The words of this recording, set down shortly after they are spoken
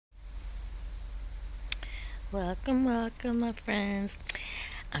Welcome, welcome, my friends.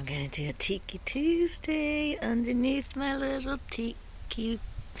 I'm gonna do a Tiki Tuesday underneath my little tiki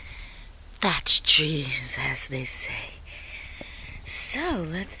thatch trees, as they say. So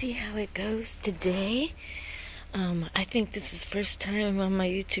let's see how it goes today. I think this is the first time on my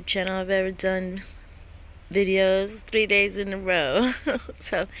YouTube channel I've ever done videos 3 days in a row.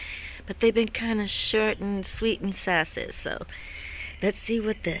 But they've been kind of short and sweet and sassy. So let's see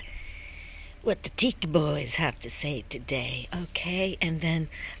what the Tiki boys have to say today, okay? And then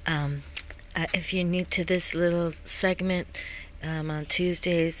if you're new to this little segment, on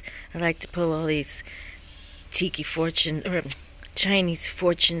Tuesdays, I like to pull all these Tiki fortunes or Chinese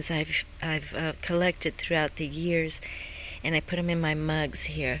fortunes I've collected throughout the years, and I put them in my mugs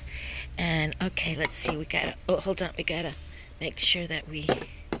here. And okay, let's see. We gotta make sure that we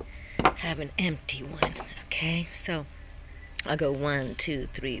have an empty one. Okay, so I'll go 1, 2,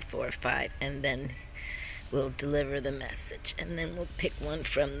 3, 4, 5, and then we'll deliver the message. And then we'll pick one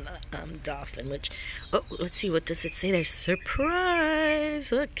from the dolphin, which, let's see, what does it say there?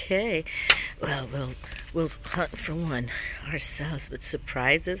 Surprise! Okay. Well, we'll hunt for one ourselves, but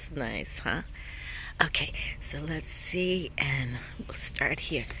surprise is nice, huh? Okay, so let's see, and we'll start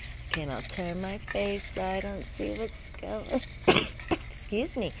here. Okay, and I'll turn my face so I don't see what's going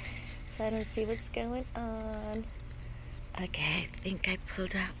excuse me. So I don't see what's going on. Okay, I think I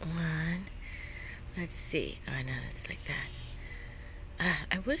pulled out one. Let's see. Oh, no, it's like that.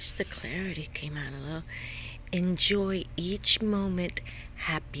 I wish the clarity came out a little. Enjoy each moment.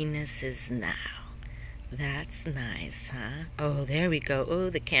 Happiness is now. That's nice, huh? Oh, there we go. Oh,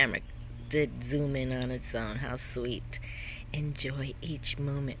 the camera did zoom in on its own. How sweet. Enjoy each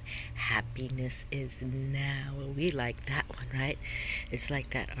moment. Happiness is now. Well, we like that one, right? It's like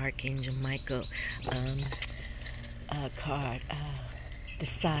that Archangel Michael card.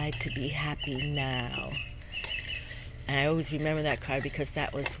 Decide to be happy now. And I always remember that card because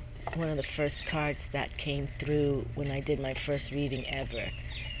that was one of the first cards that came through when I did my first reading ever.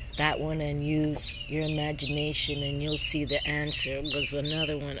 That one, and use your imagination and you'll see the answer, was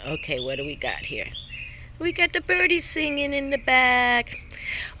another one. Okay, what do we got here? We got the birdies singing in the back.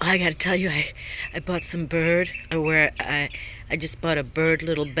 Oh, I gotta tell you, I bought some bird, I just bought a bird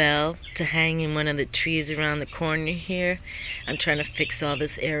little bell to hang in one of the trees around the corner here. I'm trying to fix all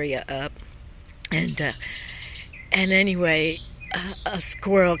this area up. And anyway, a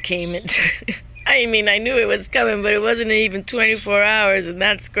squirrel came into I mean, I knew it was coming, but it wasn't even 24 hours, and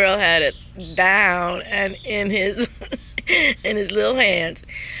that squirrel had it down and in his in his little hands.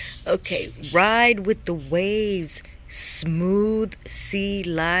 Okay, ride with the waves. Smooth sea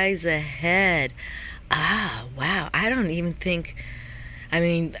lies ahead. Ah, wow. I don't even think, I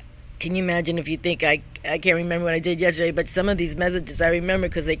mean, can you imagine if you think I can't remember what I did yesterday, but some of these messages I remember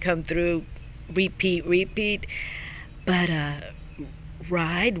because they come through repeat. But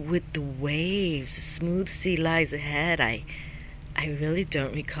ride with the waves. Smooth sea lies ahead. I really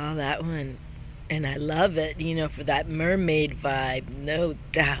don't recall that one. And I love it, for that mermaid vibe, no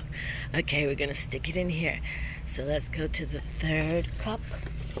doubt. Okay, we're going to stick it in here. So let's go to the third cup.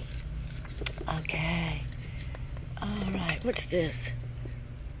 Okay. All right, what's this?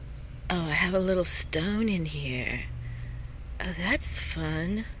 Oh, I have a little stone in here. Oh, that's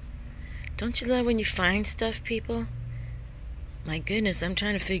fun. Don't you love when you find stuff, people? My goodness, I'm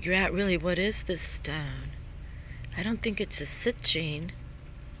trying to figure out really what is this stone. I don't think it's a citrine.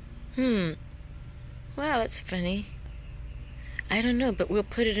 Wow, that's funny. I don't know, but we'll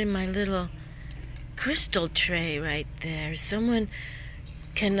put it in my little crystal tray right there. Someone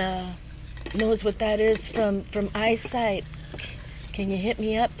can knows what that is from eyesight. Can you hit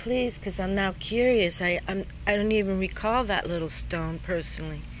me up, please? Because I'm now curious. I don't even recall that little stone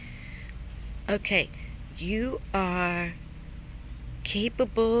personally. Okay, you are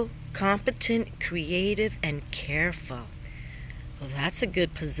capable, competent, creative, and careful. Well, that's a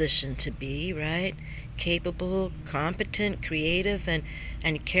good position to be, right? Capable, competent, creative,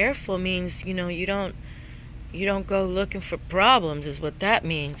 and careful means, you don't go looking for problems, is what that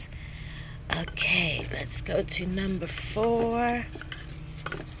means. Okay, let's go to number 4.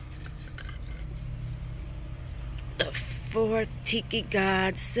 The 4th Tiki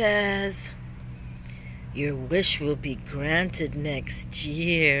God says, your wish will be granted next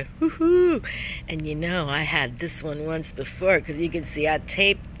year. Woohoo! And I had this one once before, because you can see I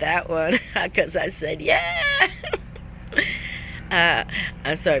taped that one because I said, yeah!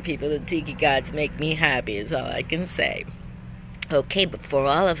 I'm sorry, people. The Tiki gods make me happy is all I can say. Okay, but for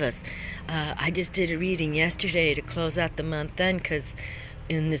all of us, I just did a reading yesterday to close out the month then, because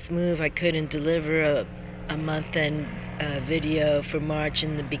in this move I couldn't deliver a month-end video for March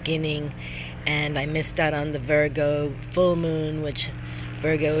in the beginning, and I missed out on the Virgo full moon, which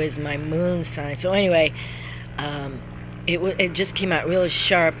Virgo is my moon sign. So anyway, it just came out really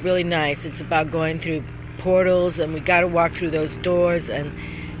sharp, really nice. It's about going through portals, and we got to walk through those doors, and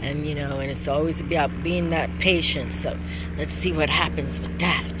you know, and it's always about being that patient. So let's see what happens with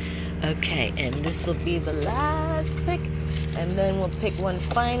that. Okay, and this will be the last pick, and then we'll pick one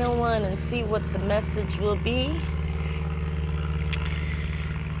final one and see what the message will be.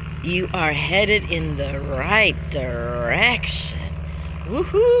 You are headed in the right direction.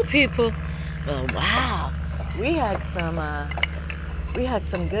 Woohoo, people. Well, wow. We had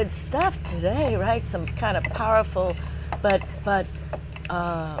some good stuff today, right? Some kind of powerful but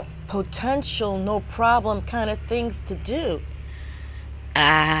potential no problem kind of things to do.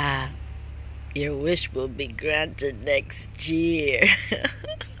 Your wish will be granted next year.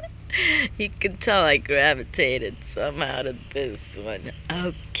 You can tell I gravitated somehow to this one.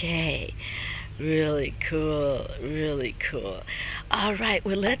 Okay. Really cool. Really cool. All right.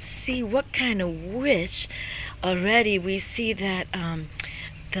 Well, let's see what kind of wish. Already we see that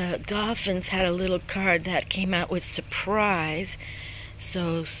the dolphins had a little card that came out with surprise.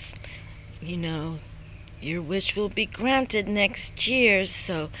 So, you know, your wish will be granted next year.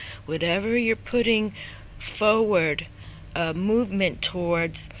 So whatever you're putting forward, movement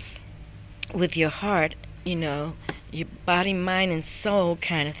towards with your heart, you know, your body, mind, and soul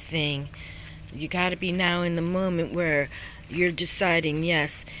kind of thing. You got to be now in the moment where you're deciding,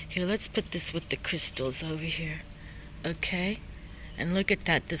 yes, here, let's put this with the crystals over here. Okay? And look at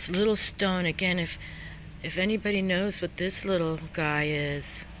that, this little stone. Again, if anybody knows what this little guy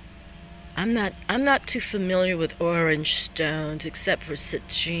is, I'm not too familiar with orange stones except for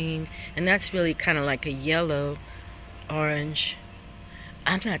citrine, and that's really kind of like a yellow orange.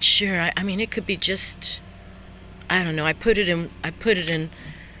 I'm not sure. I mean, it could be just, I don't know. I put it in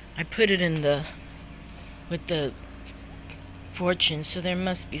the with the fortune, so there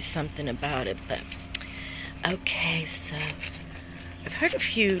must be something about it. But okay, so I've heard a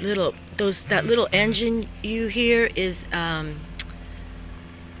few little that little engine you hear is I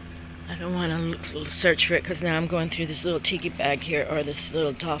don't want to search for it because now I'm going through this little tiki bag here, or this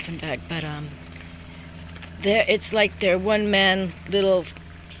little dolphin bag, but it's like their one-man little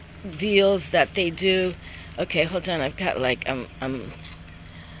deals that they do. Okay, hold on. I've got like I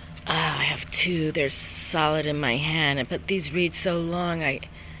have two. They're solid in my hand, but these read so long. I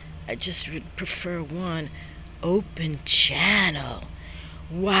just prefer one. Open channel.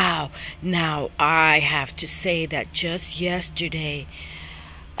 Wow. Now I have to say that just yesterday,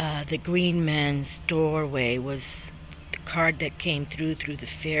 the Green Man's Doorway was the card that came through the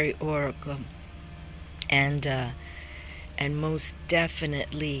Fairy Oracle. And most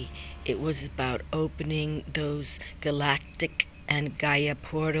definitely it was about opening those galactic and Gaia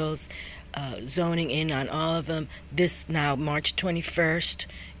portals, zoning in on all of them. This now, March 21st,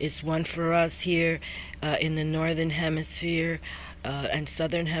 is one for us here in the Northern Hemisphere, and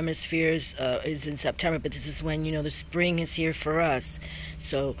Southern Hemispheres is in September, but this is when, you know, the spring is here for us.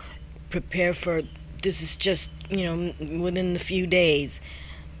 So prepare for, this is just, you know, within the few days.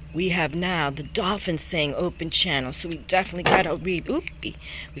 We have now the dolphins saying open channel, so we definitely got to read,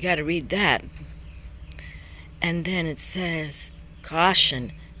 we got to read that. And then it says,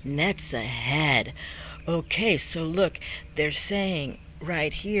 caution, nets ahead. Okay, so look, they're saying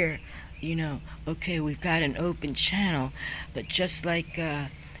right here, you know, okay, we've got an open channel, but just like,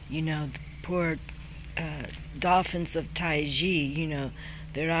 you know, the poor dolphins of Taiji, you know,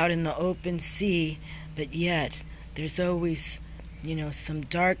 they're out in the open sea, but yet there's always, you know, some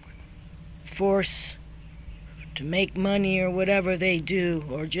dark force to make money or whatever they do,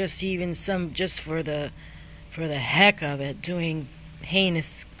 or just even some just for the heck of it, doing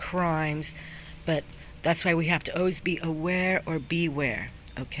heinous crimes. But that's why we have to always be aware or beware.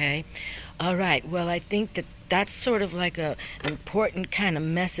 Okay? All right. Well, I think that's sort of like an important kind of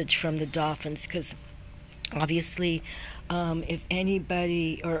message from the dolphins, because obviously, if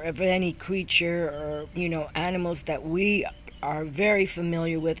anybody, or if any creature, or, you know, animals that we are very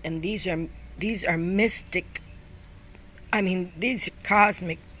familiar with, and these are mystic, I mean, these are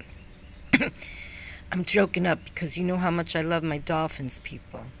cosmic. I'm joking up because you know how much I love my dolphins,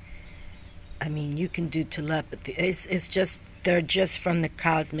 people. I mean, you can do telepathy. It's just, they're just from the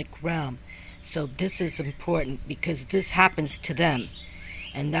cosmic realm. So this is important because this happens to them.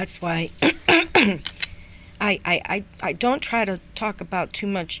 And that's why I don't try to talk about too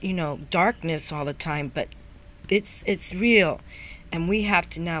much, you know, darkness all the time, but it's real, and we have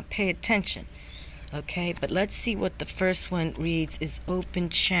to now pay attention. Okay, but let's see what the first one reads is open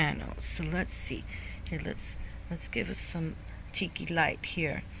channel. So let's see. Here, let's give us some tiki light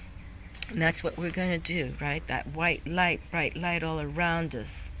here. And that's what we're going to do, right? That white light, bright light all around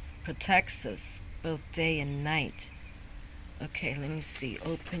us protects us both day and night. Okay, let me see.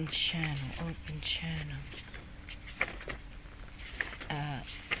 Open channel, open channel.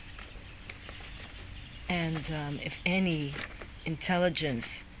 If any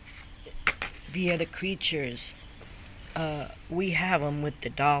intelligence via the creatures, we have them with the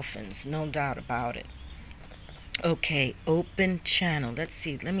dolphins, no doubt about it. Okay, open channel. Let's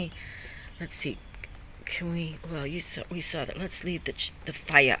see. Let's see. Can we? Well, we saw that. Let's leave the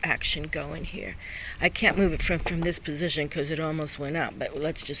fire action going here. I can't move it from this position because it almost went out. But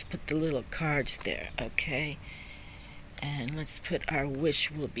let's just put the little cards there, okay? And let's put our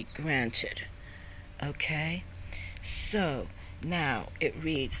wish will be granted, okay? So now it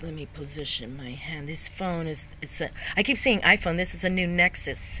reads. Let me position my hand. This phone I keep saying iPhone. This is a new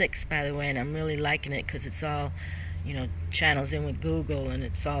Nexus 6, by the way, and I'm really liking it because it's all, channels in with Google, and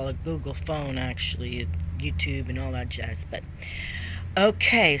it's all a Google phone, actually, YouTube and all that jazz. But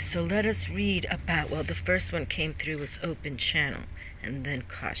okay, so let us read about, well, the first one came through was open channel, and then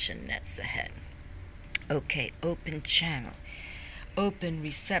caution nets ahead. Okay, open channel. Open,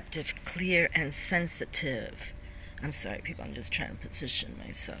 receptive, clear, and sensitive. I'm sorry, people, I'm just trying to position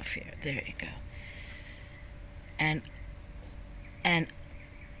myself here. There you go. And an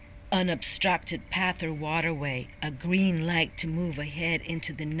unobstructed path or waterway, a green light to move ahead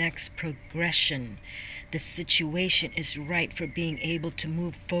into the next progression. The situation is right for being able to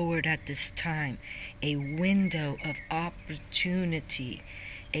move forward at this time. A window of opportunity.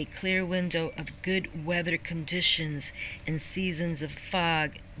 A clear window of good weather conditions in seasons of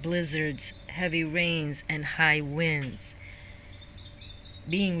fog, blizzards, heavy rains, and high winds.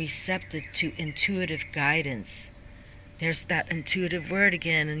 Being receptive to intuitive guidance. There's that intuitive word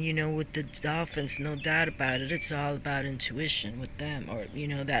again, and with the dolphins, no doubt about it, it's all about intuition with them, or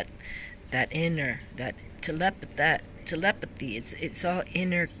that inner, that telepathy. It's all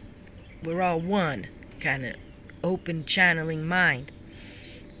inner. We're all one, kind of open channeling mind.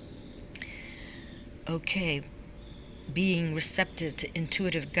 Okay, being receptive to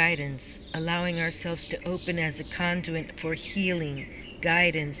intuitive guidance, allowing ourselves to open as a conduit for healing,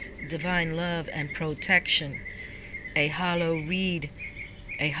 guidance, divine love, and protection. A hollow reed,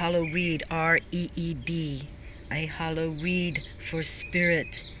 R-E-E-D, a hollow reed for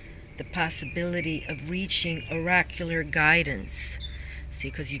spirit, the possibility of reaching oracular guidance. See,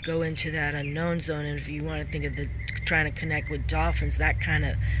 because you go into that unknown zone, and if you want to think of trying to connect with dolphins, that kind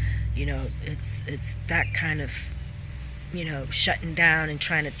of, it's that kind of, shutting down and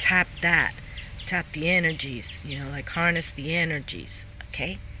trying to tap the energies, like harness the energies,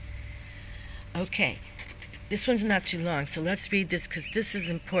 okay? Okay. This one's not too long, so let's read this because this is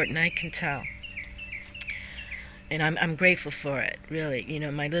important, I can tell. And I'm grateful for it, really.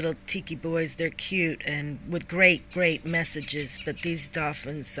 My little tiki boys, they're cute and with great messages. But these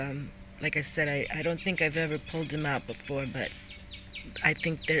dolphins, like I said, I don't think I've ever pulled them out before, but I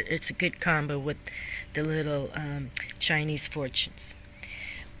think it's a good combo with the little Chinese fortunes.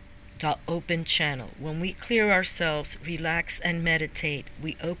 The open channel. When we clear ourselves, relax, and meditate,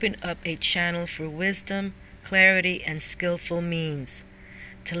 we open up a channel for wisdom, clarity, and skillful means.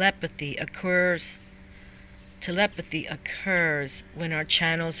 Telepathy occurs when our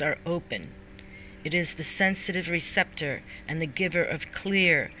channels are open. It is the sensitive receptor and the giver of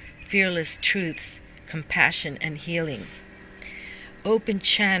clear, fearless truths, compassion, and healing. Open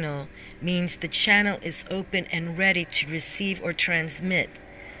channel means the channel is open and ready to receive or transmit.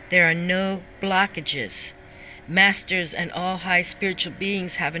 There are no blockages. Masters and all high spiritual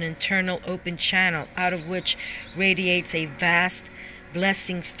beings have an internal open channel out of which radiates a vast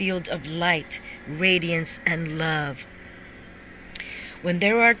blessing field of light, radiance, and love. When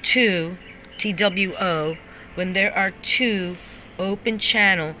there are two, TWO, when there are two, open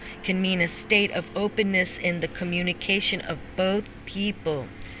channel can mean a state of openness in the communication of both people.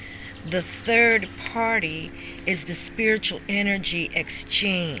 The third party is the spiritual energy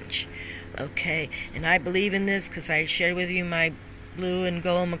exchange. Okay, and I believe in this because I shared with you my blue and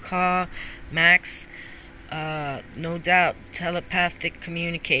gold macaw, Max. No doubt, telepathic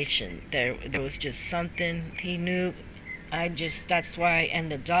communication. There was just something he knew. That's why,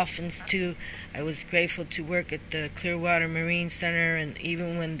 and the dolphins too. I was grateful to work at the Clearwater Marine Center, and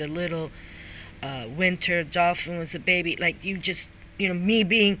even when the little winter dolphin was a baby, like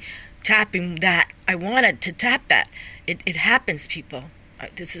me tapping that, I wanted to tap that. It happens, people.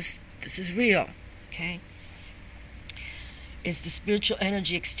 This is real, okay? Is the spiritual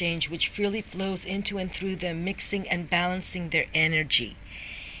energy exchange which freely flows into and through them, mixing and balancing their energy.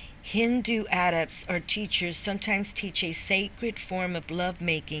 Hindu adepts or teachers sometimes teach a sacred form of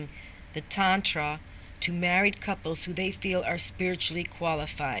lovemaking, the Tantra, to married couples who they feel are spiritually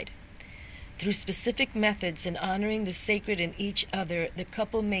qualified. Through specific methods in honoring the sacred in each other, the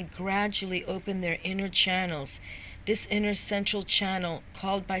couple may gradually open their inner channels. This inner central channel,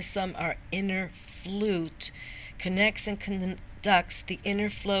 called by some our inner flute, connects and conducts the inner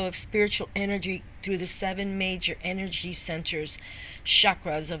flow of spiritual energy through the 7 major energy centers,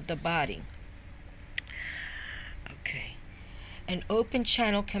 chakras of the body. Okay. An open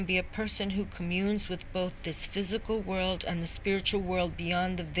channel can be a person who communes with both this physical world and the spiritual world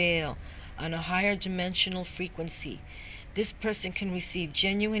beyond the veil on a higher dimensional frequency. This person can receive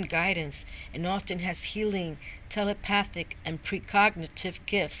genuine guidance and often has healing, telepathic, and precognitive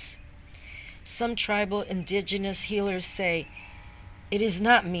gifts. Some tribal indigenous healers say, "It is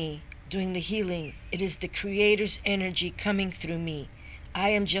not me doing the healing, it is the Creator's energy coming through me. I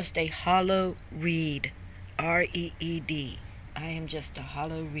am just a hollow reed." R-E-E-D. I am just a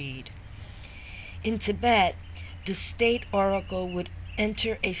hollow reed. In Tibet, the state oracle would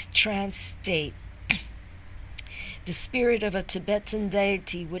enter a trance state. The spirit of a Tibetan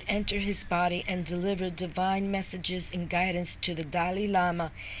deity would enter his body and deliver divine messages and guidance to the Dalai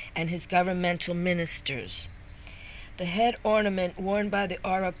Lama and his governmental ministers. The head ornament worn by the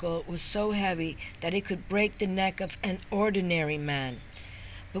oracle was so heavy that it could break the neck of an ordinary man.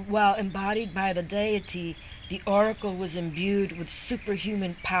 But while embodied by the deity, the oracle was imbued with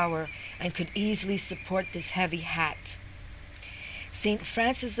superhuman power and could easily support this heavy hat. St.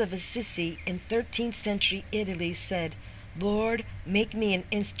 Francis of Assisi in 13th century Italy said, "Lord, make me an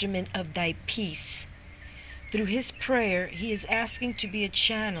instrument of thy peace." Through his prayer, he is asking to be a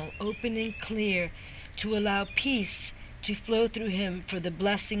channel, open and clear, to allow peace to flow through him for the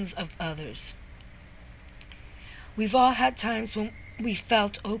blessings of others. We've all had times when we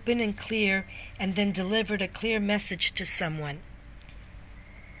felt open and clear and then delivered a clear message to someone.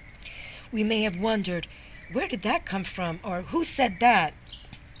 We may have wondered, where did that come from? Or who said that?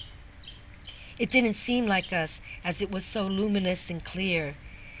 It didn't seem like us, as it was so luminous and clear.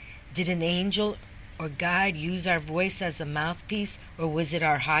 Did an angel or guide use our voice as a mouthpiece, or was it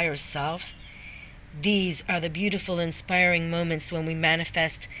our higher self? These are the beautiful, inspiring moments when we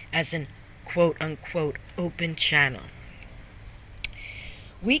manifest as an quote-unquote open channel.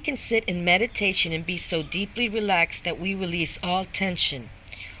 We can sit in meditation and be so deeply relaxed that we release all tension.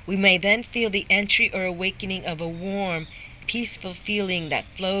 We may then feel the entry or awakening of a warm, peaceful feeling that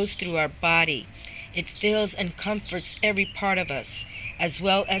flows through our body. It fills and comforts every part of us, as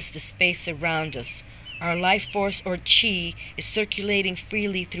well as the space around us. Our life force or chi is circulating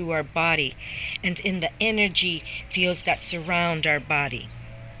freely through our body and in the energy fields that surround our body.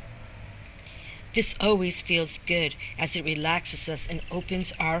 This always feels good as it relaxes us and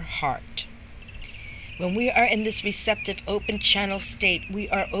opens our heart. When we are in this receptive open channel state, we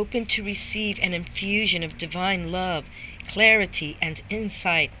are open to receive an infusion of divine love, clarity, and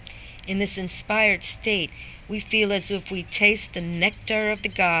insight. In this inspired state, we feel as if we taste the nectar of the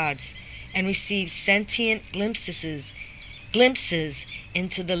gods and receive sentient glimpses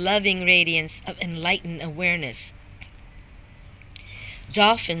into the loving radiance of enlightened awareness.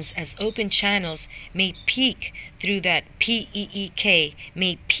 Dolphins, as open channels, may peek through that P-E-E-K,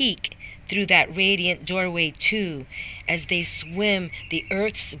 may peek through that radiant doorway too, as they swim the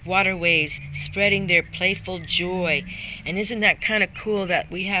earth's waterways, spreading their playful joy. And isn't that kind of cool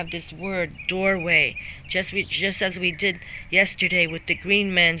that we have this word, doorway, just as we did yesterday with the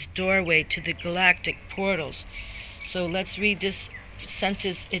Green Man's doorway to the galactic portals. So let's read this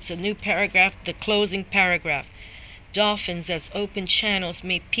sentence. It's a new paragraph, the closing paragraph. Dolphins, as open channels,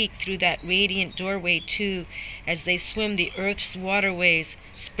 may peek through that radiant doorway too, as they swim the earth's waterways,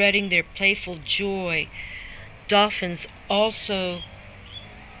 spreading their playful joy. Dolphins also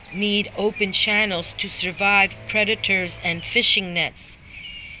need open channels to survive predators and fishing nets.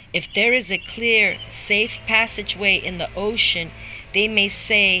 If there is a clear, safe passageway in the ocean, they may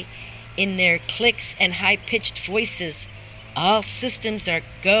say in their clicks and high-pitched voices, "All systems are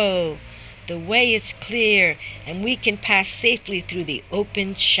go. The way is clear, and we can pass safely through the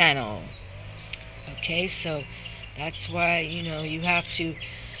open channel." Okay, so that's why, you have to,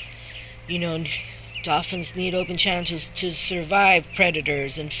 dolphins need open channels to survive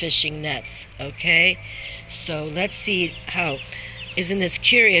predators and fishing nets. Okay, so let's see how, isn't this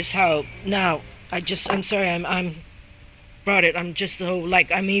curious how now, I'm sorry, I'm brought it. I'm just so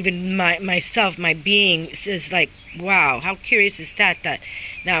I'm even myself, my being is like, wow, how curious is that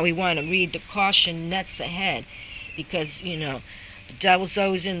now we want to read the caution nets ahead, because the devil's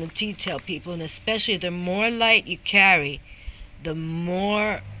always in the detail, people, and especially the more light you carry, the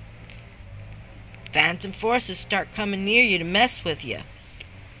more phantom forces start coming near you to mess with you.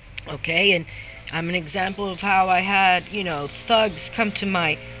 Okay, and I'm an example of how I had, thugs come to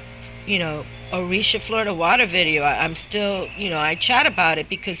my, Orisha, Florida water video. I'm still, I chat about it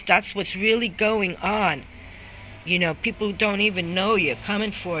because that's what's really going on. People who don't even know you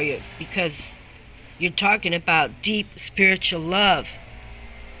coming for you because you're talking about deep spiritual love.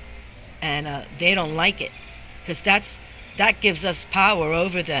 And they don't like it because that gives us power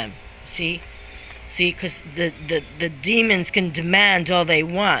over them. See, because the demons can demand all they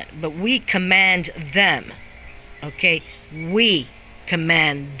want, but we command them. Okay, we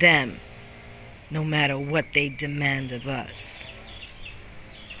command them, no matter what they demand of us.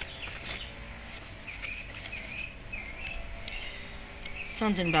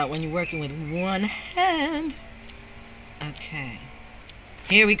 Something about when you're working with one hand. Okay,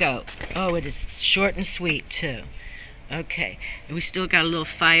 here we go. Oh, it is short and sweet too. Okay, and we still got a little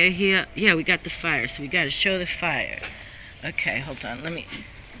fire here. Yeah, we got the fire, so we got to show the fire. Okay, hold on. Let me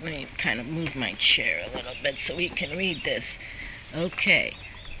kind of move my chair a little bit so we can read this. Okay,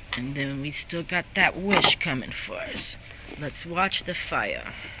 and then we still got that wish coming for us. Let's watch the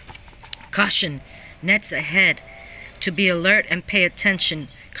fire. Caution, nets ahead. To be alert and pay attention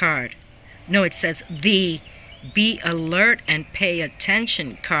card. No, it says the be alert and pay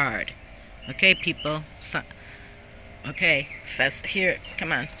attention card. Okay, people. Okay, says here,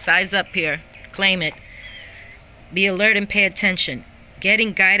 come on, size up here, claim it. Be alert and pay attention.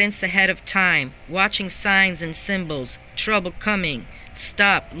 Getting guidance ahead of time, watching signs and symbols, trouble coming,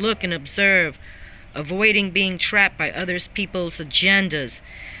 stop, look and observe, avoiding being trapped by others people's agendas,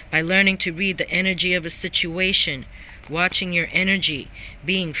 by learning to read the energy of a situation, watching your energy,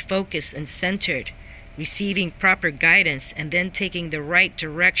 being focused and centered, receiving proper guidance, and then taking the right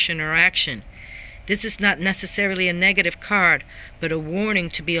direction or action. This is not necessarily a negative card, but a warning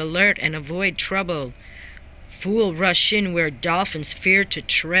to be alert and avoid trouble. Fool rush in where dolphins fear to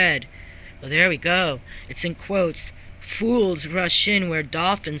tread. Well, there we go. It's in quotes. Fools rush in where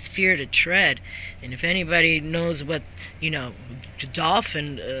dolphins fear to tread. And if anybody knows what, the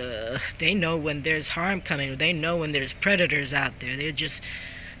dolphin, they know when there's harm coming. They know when there's predators out there.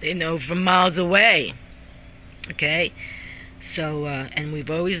 They know from miles away. Okay? So, and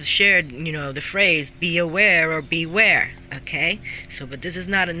we've always shared, the phrase, be aware or beware, okay? So, but this is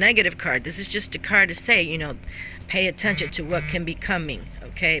not a negative card. This is just a card to say, pay attention to what can be coming,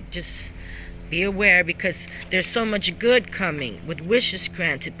 okay? Just be aware because there's so much good coming with wishes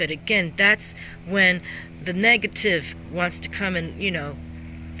granted. But again, that's when the negative wants to come and,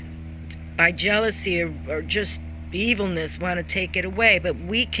 by jealousy or just evilness want to take it away. But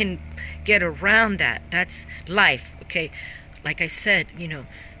we can get around that. That's life, okay? Like I said,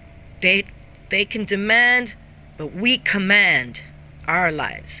 they can demand, but we command our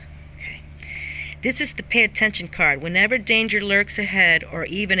lives. Okay. This is the pay attention card. Whenever danger lurks ahead or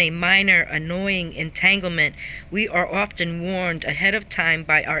even a minor annoying entanglement, we are often warned ahead of time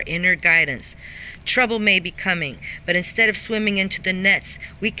by our inner guidance. Trouble may be coming, but instead of swimming into the nets,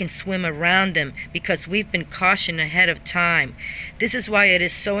 we can swim around them because we've been cautioned ahead of time. This is why it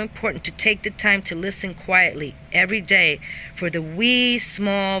is so important to take the time to listen quietly every day for the wee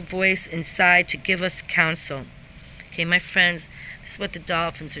small voice inside to give us counsel. Okay, my friends, this is what the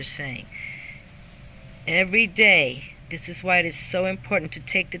dolphins are saying. Every day, this is why it is so important to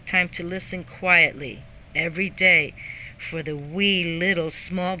take the time to listen quietly every day for the wee little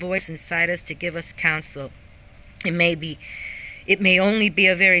small voice inside us to give us counsel. It may only be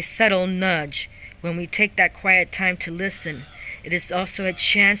a very subtle nudge. When we take that quiet time to listen, it is also a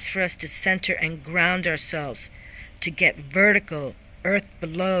chance for us to center and ground ourselves, to get vertical, earth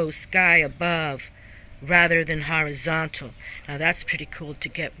below, sky above, rather than horizontal. Now that's pretty cool, to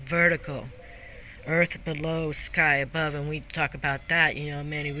get vertical. Earth below, sky above, and we talk about that,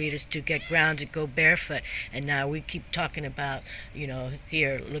 many readers do get grounded, go barefoot, and now we keep talking about,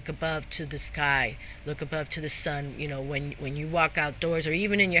 here, look above to the sky, look above to the sun, when you walk outdoors, or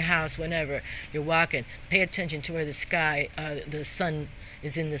even in your house, whenever you're walking, pay attention to where the sun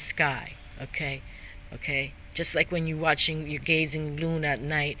is in the sky, okay, just like when you're gazing moon at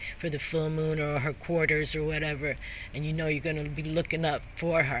night for the full moon or her quarters or whatever, and you're going to be looking up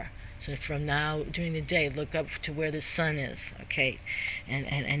for her. So from now, during the day, look up to where the sun is, okay?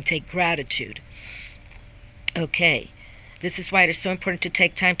 And take gratitude. Okay. This is why it is so important to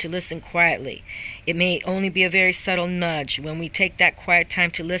take time to listen quietly. It may only be a very subtle nudge. When we take that quiet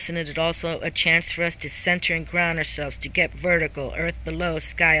time to listen, it is also a chance for us to center and ground ourselves, to get vertical, earth below,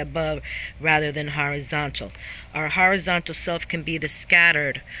 sky above, rather than horizontal. Our horizontal self can be the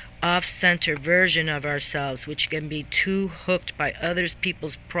scattered, off-center version of ourselves, which can be too hooked by others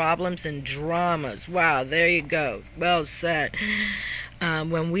people's problems and dramas. Wow, there you go. Well said.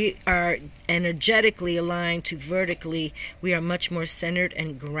 When we are energetically aligned to vertically, we are much more centered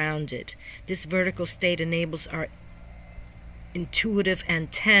and grounded. This vertical state enables our intuitive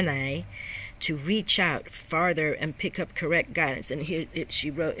antennae to reach out farther and pick up correct guidance. And here she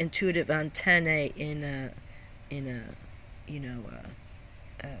wrote intuitive antennae in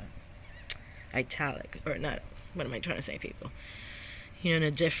italic, or not. What am I trying to say, people? In a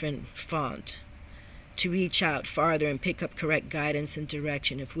different font. To reach out farther and pick up correct guidance and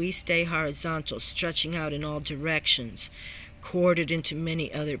direction. If we stay horizontal, stretching out in all directions, corded into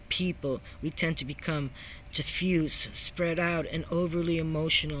many other people, we tend to become diffuse, spread out, and overly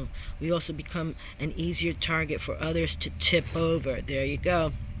emotional. We also become an easier target for others to tip over. There you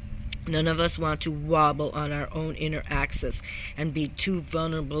go. None of us want to wobble on our own inner axis and be too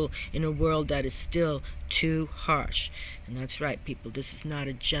vulnerable in a world that is still too harsh. And that's right, people. This is not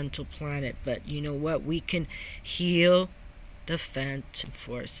a gentle planet. But you know what? We can heal the phantom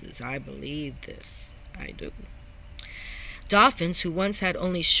forces. I believe this. I do. Dolphins, who once had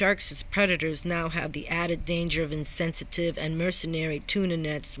only sharks as predators, now have the added danger of insensitive and mercenary tuna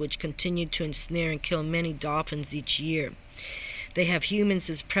nets, which continue to ensnare and kill many dolphins each year. They have humans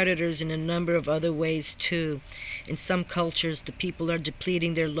as predators in a number of other ways, too. In some cultures, the people are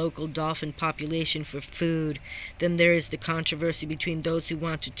depleting their local dolphin population for food. Then there is the controversy between those who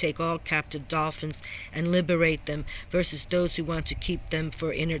want to take all captive dolphins and liberate them versus those who want to keep them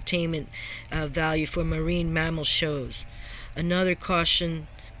for entertainment value for marine mammal shows. Another caution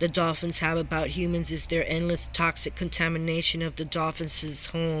the dolphins have about humans is their endless toxic contamination of the dolphins'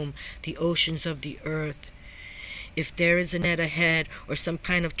 home, the oceans of the earth. If there is a net ahead or some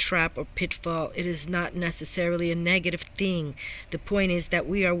kind of trap or pitfall, it is not necessarily a negative thing. The point is that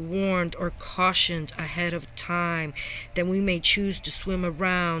we are warned or cautioned ahead of time. Then we may choose to swim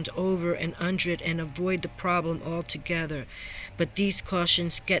around, over and under it and avoid the problem altogether. But these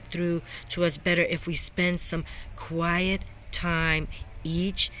cautions get through to us better if we spend some quiet time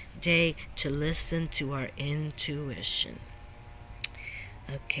each day to listen to our intuition.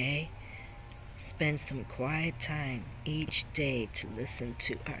 Okay? Spend some quiet time each day to listen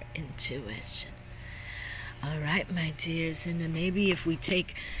to our intuition. All right, my dears, and then maybe if we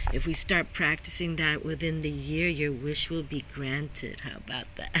start practicing that within the year, your wish will be granted. How about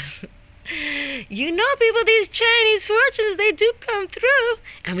that? People, these Chinese fortunes, they do come through.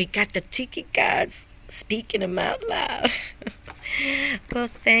 And we got the Tiki gods speaking them out loud. Well,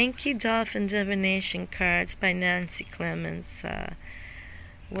 thank you, Dolphin Divination Cards by Nancy Clemens.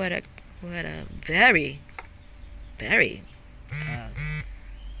 What a very, very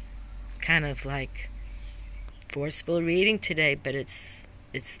kind of like forceful reading today, but it's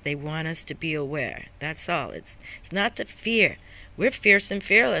they want us to be aware. That's all. It's not to fear. We're fierce and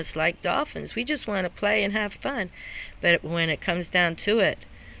fearless like dolphins. We just want to play and have fun. But when it comes down to it,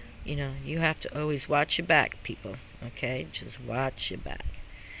 you have to always watch your back, people. Okay? Just watch your back.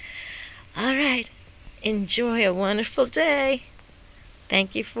 All right. Enjoy a wonderful day.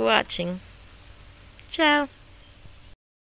 Thank you for watching. Ciao.